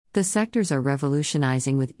The sectors are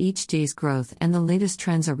revolutionizing with each day's growth, and the latest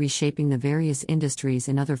trends are reshaping the various industries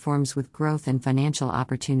in other forms with growth and financial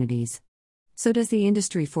opportunities. So does the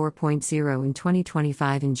Industry 4.0 in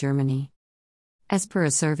 2025 in Germany. As per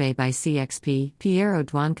a survey by CXP, Pierre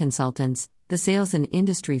Audouin Consultants, the sales in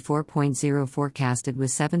Industry 4.0 forecasted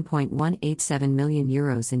was €7.187 million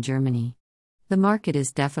in Germany. The market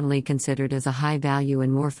is definitely considered as a high value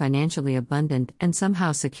and more financially abundant and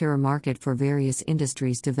somehow secure market for various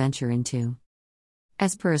industries to venture into.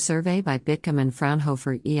 As per a survey by Bitkom and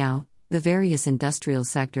Fraunhofer EAU, the various industrial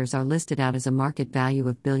sectors are listed out as a market value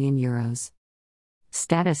of billion euros.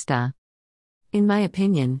 Statista. In my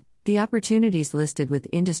opinion, the opportunities listed with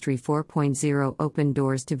Industry 4.0 open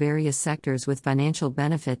doors to various sectors with financial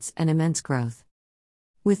benefits and immense growth.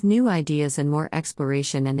 With new ideas and more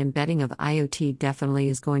exploration and embedding of IoT definitely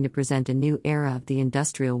is going to present a new era of the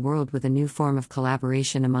industrial world with a new form of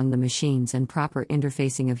collaboration among the machines and proper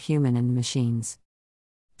interfacing of human and machines.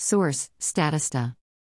 Source: Statista.